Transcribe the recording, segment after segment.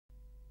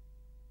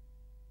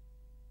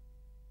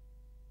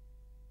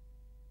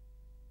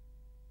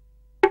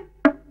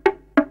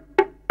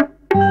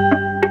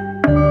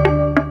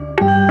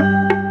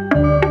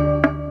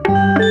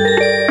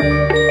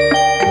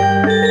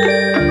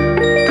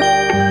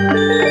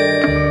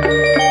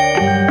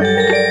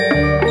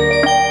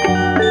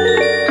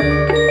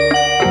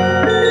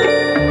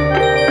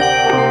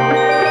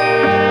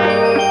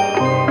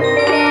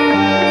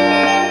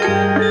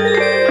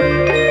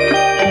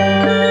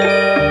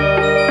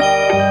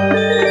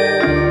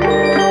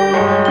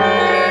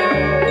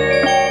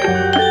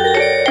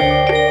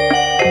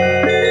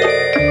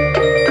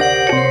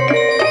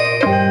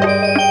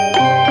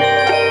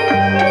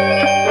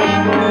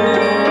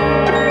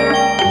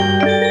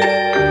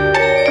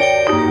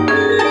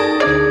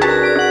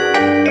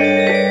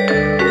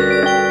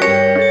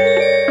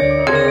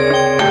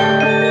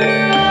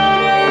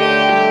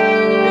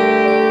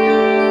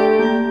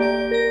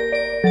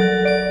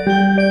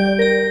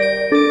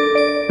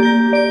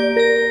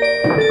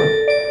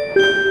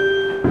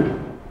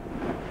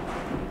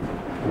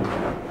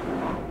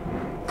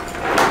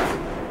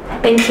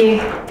Thank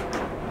you.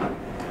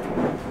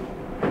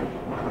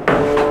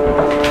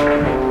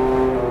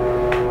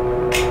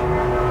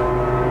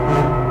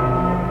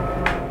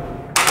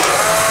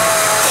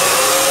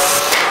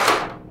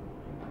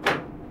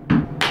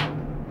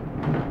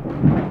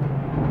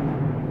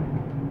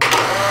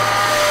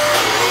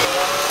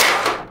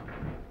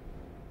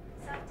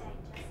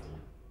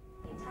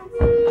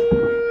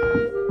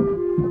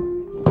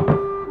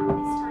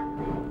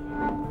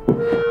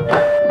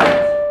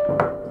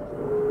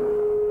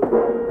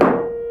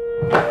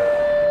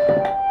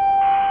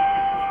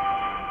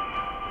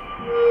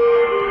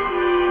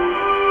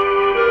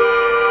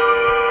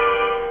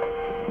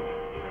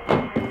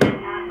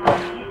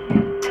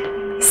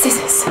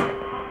 Scissors,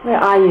 where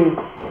are you?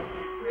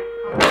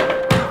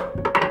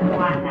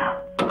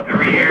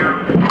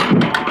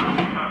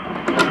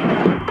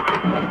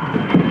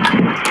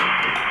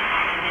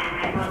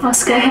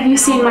 Oscar, have you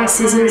seen my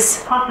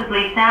scissors?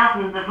 Possibly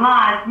thousands of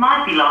lives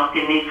might be lost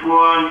in this war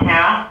on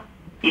terror.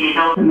 It is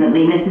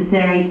ultimately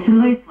necessary to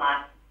lose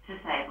lives to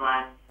save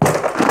lives.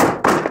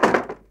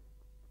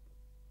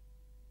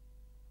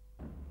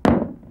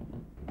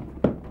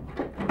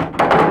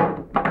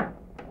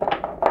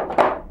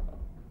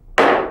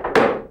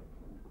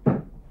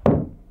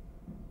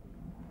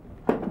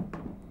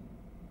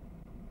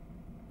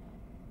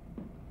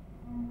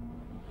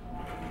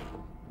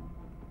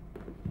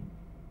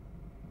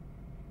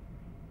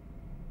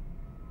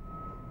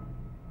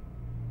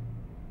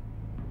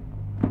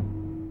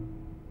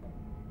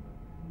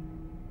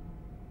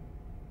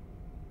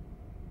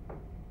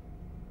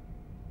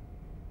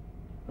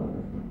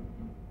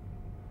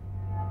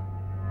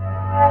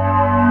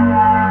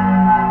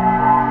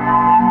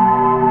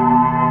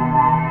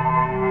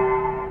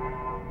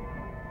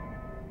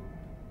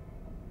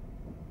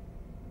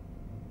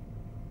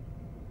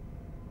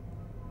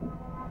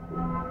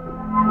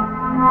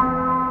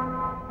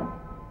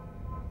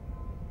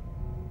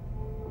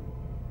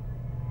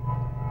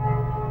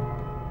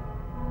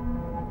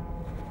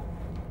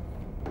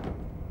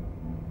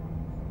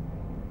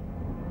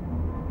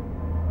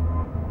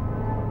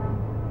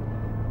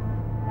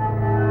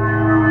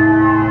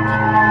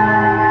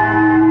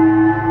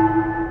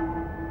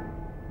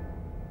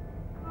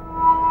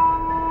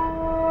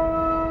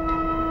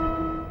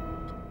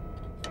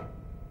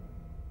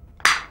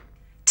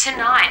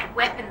 Tonight,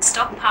 weapons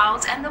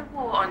stockpiles and the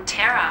war on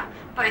terror.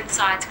 Both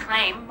sides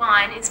claim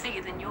mine is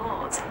bigger than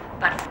yours,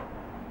 but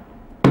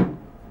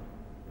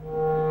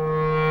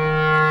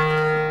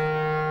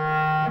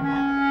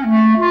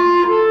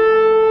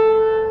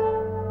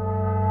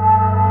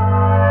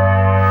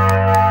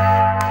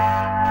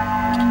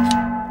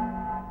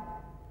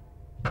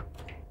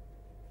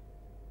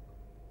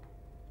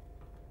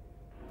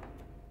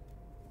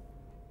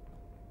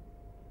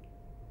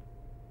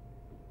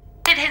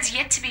it has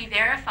yet to be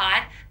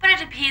verified, but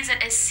it appears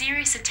that a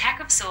serious attack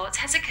of sorts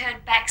has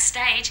occurred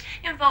backstage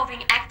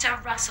involving actor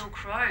Russell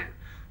Crowe.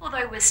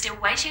 Although we're still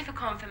waiting for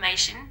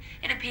confirmation,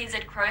 it appears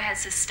that Crowe has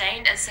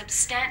sustained a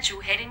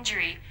substantial head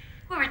injury.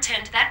 We'll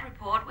return to that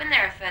report when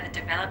there are further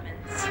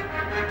developments.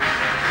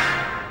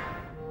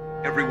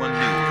 Everyone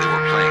knew they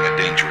were playing a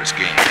dangerous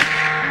game.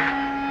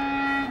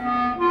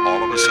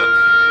 All of a sudden,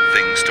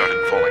 things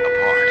started falling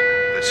apart.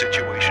 The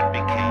situation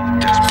became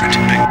desperate.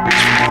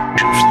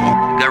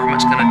 The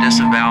government's going to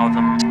disavow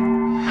them.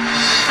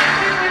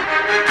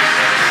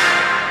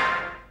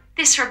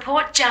 This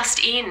report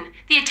just in.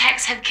 The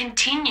attacks have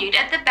continued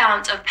at the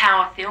Balance of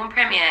Power film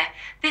premiere,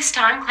 this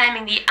time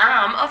claiming the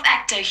arm of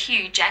actor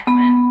Hugh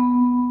Jackman.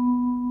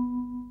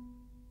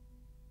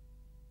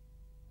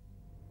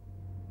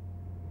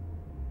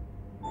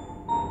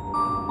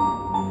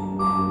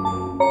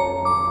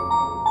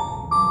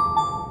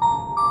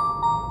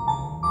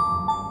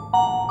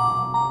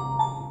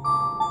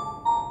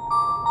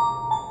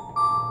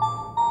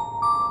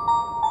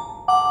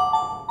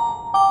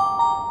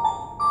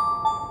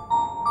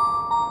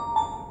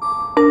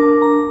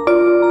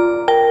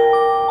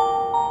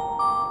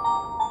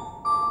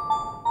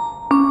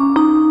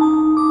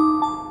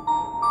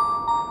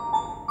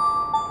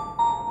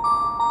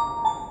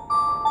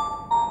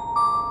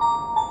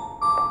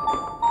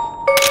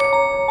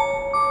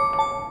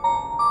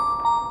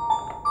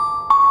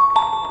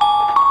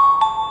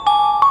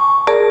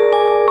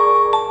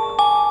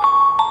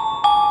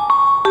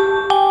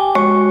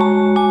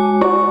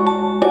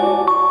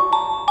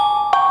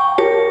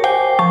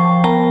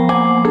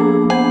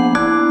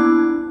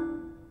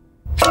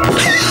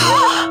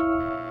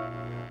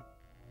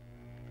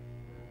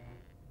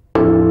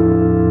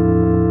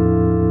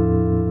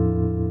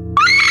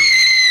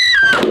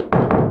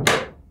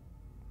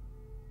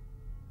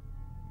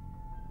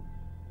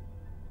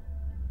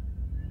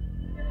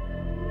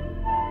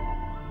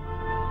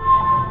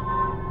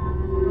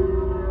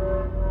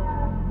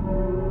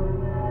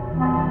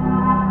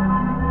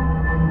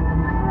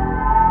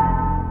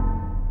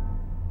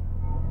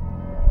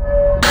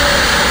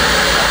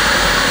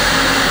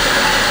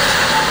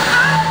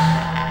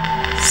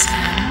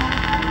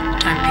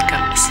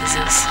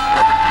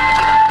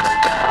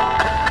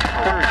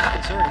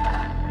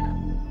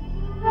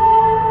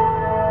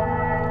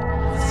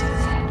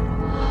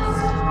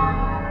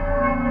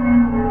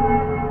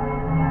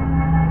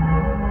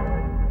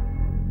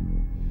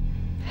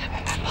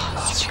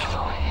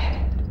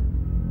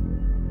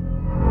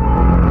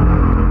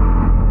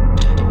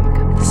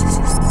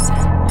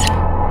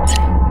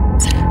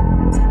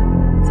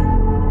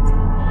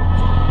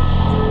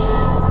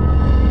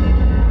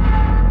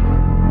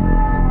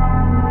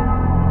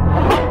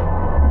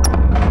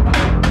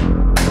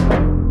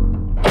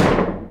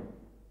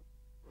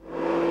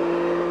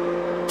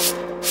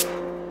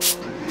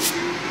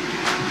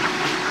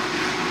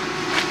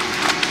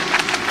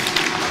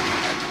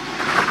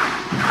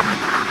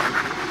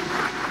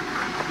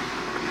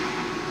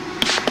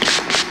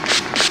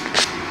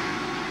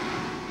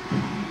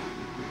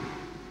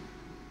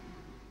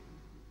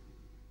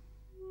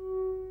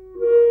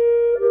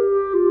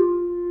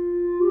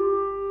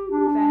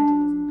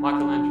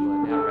 Michelangelo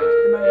now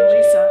rated The Mona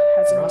Lisa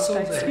has a Russell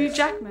mistakes. Davies. Hugh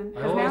Jackman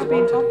has I now always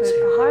been wanted offered his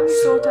a highly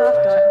hair.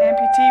 sought-after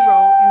amputee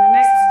role in the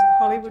next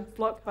Hollywood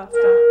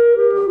blockbuster.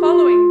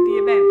 Following the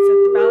events at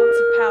the Balance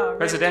of Power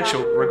Residential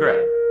red carpet regret.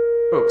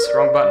 premiere. Oops,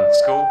 wrong button.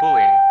 School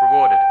bullying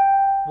rewarded.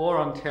 War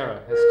on terror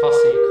has cost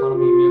the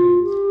economy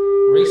millions.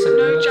 Recent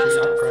No military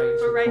justice upgrades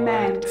for a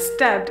man required.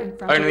 stabbed in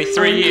front Only of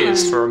 3 own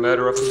years home. for a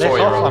murder of a Let off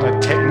 4-year-old. on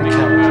a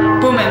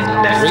technicality. Woman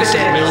left for Recent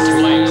dead.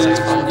 military Blames upgrades its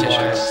politicians.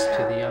 required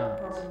to the